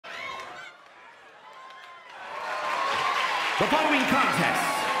The following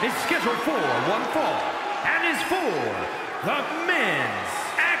contest is scheduled for one fall and is for the Men's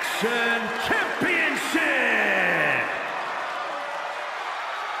Action Championship.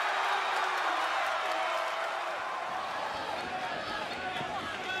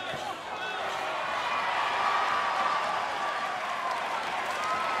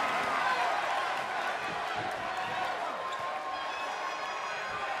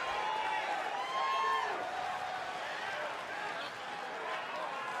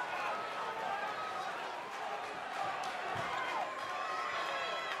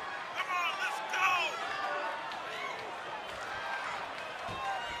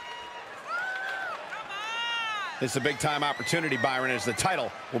 This is a big-time opportunity, Byron, as the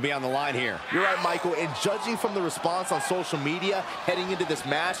title will be on the line here. You're right, Michael, and judging from the response on social media heading into this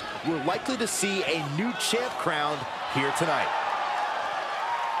match, we're likely to see a new champ crowned here tonight.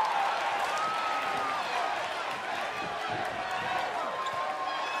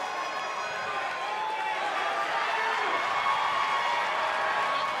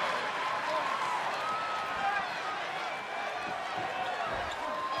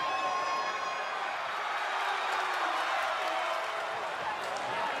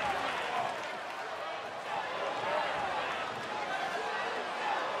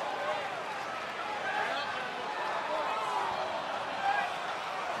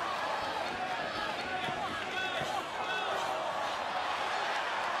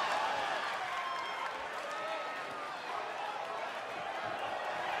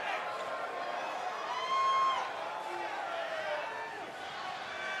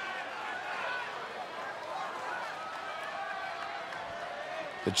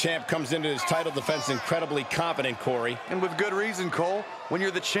 The champ comes into his title defense incredibly confident, Corey. And with good reason, Cole. When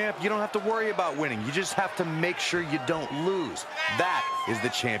you're the champ, you don't have to worry about winning. You just have to make sure you don't lose. That is the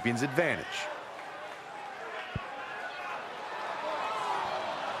champion's advantage.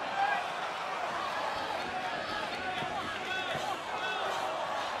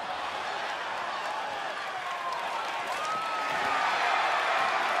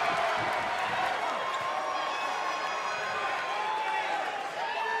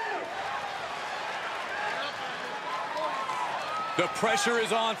 The pressure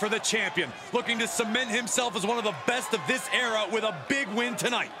is on for the champion, looking to cement himself as one of the best of this era with a big win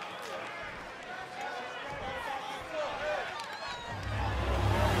tonight.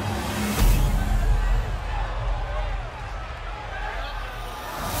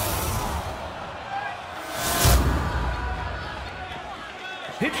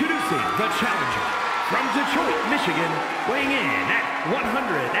 Introducing the challenger from Detroit, Michigan, weighing in at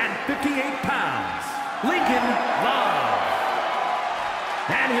 158 pounds, Lincoln Love.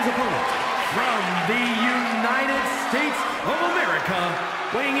 And his opponent, from the United States of America,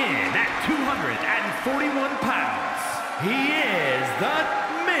 weighing in at 241 pounds, he is the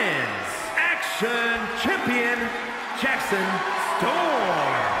Men's Action Champion, Jackson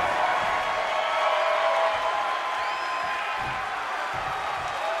Storm.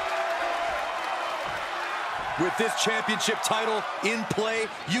 With this championship title in play,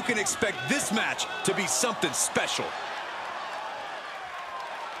 you can expect this match to be something special.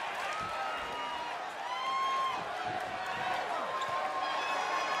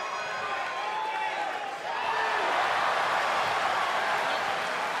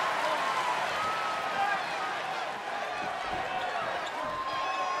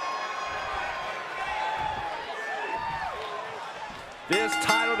 This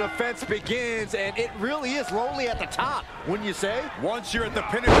title defense begins, and it really is lonely at the top, wouldn't you say? Once you're at the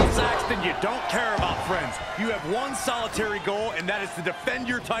pinnacle, Saxton, you don't care about friends. You have one solitary goal, and that is to defend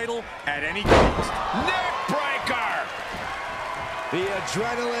your title at any cost. Neck breaker! The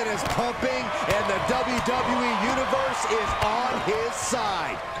adrenaline is pumping, and the WWE Universe is on his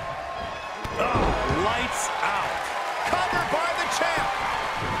side. Oh, lights out. Covered by the champ.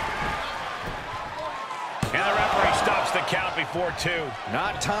 And the referee stops the count before 2.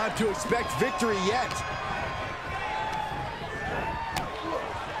 Not time to expect victory yet.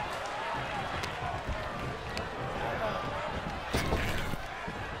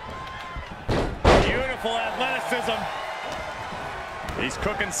 Beautiful athleticism. He's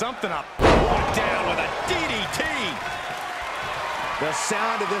cooking something up. Brought down with a DDT. The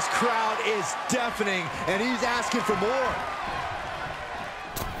sound of this crowd is deafening, and he's asking for more.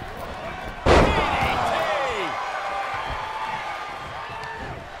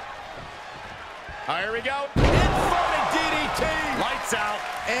 Here we go. Inverted DDT. Lights out.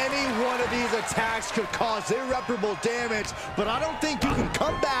 Any one of these attacks could cause irreparable damage, but I don't think you can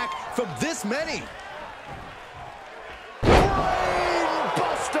come back from this many. Brain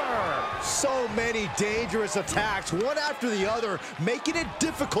Buster! So many dangerous attacks, one after the other, making it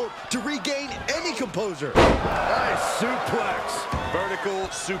difficult to regain any composure. Nice suplex. Vertical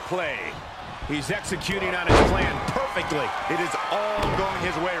suplex. He's executing on his plan perfectly. It is all going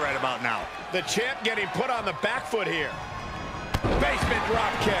his way right about now. The champ getting put on the back foot here. Basement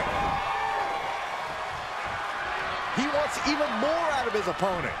drop kick. He wants even more out of his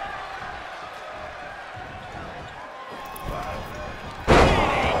opponent.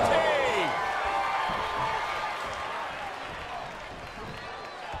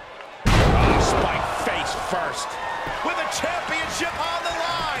 First, with a championship on the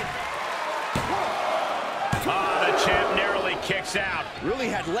line. Oh, the champ narrowly kicks out. Really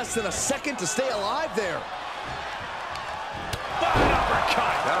had less than a second to stay alive there. What an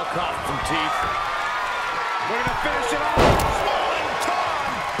uppercut. That'll cost some teeth. We're going to finish it off.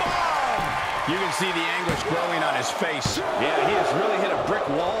 Swanton bomb. You can see the anguish growing on his face. Yeah, he has really hit a brick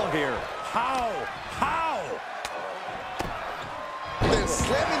wall here. How? They're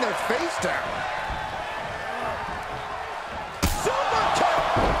slamming their face down.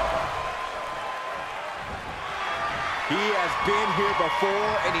 He has been here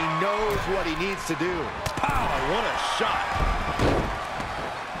before, and he knows what he needs to do. Pow, what a shot.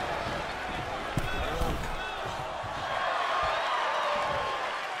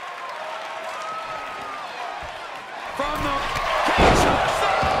 From the cage.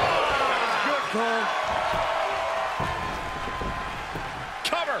 Good call.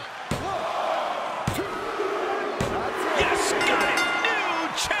 Cover. Yes, got it. New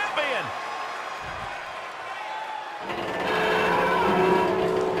champion.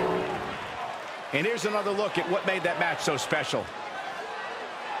 And here's another look at what made that match so special.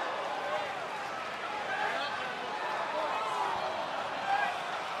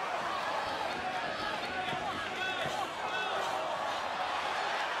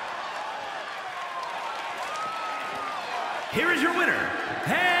 Here is your winner,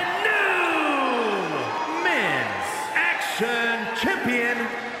 and new Men's Action Champion,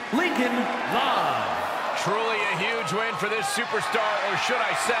 Lincoln Love. Truly a huge win for this superstar, or should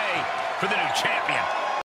I say, for the new champion.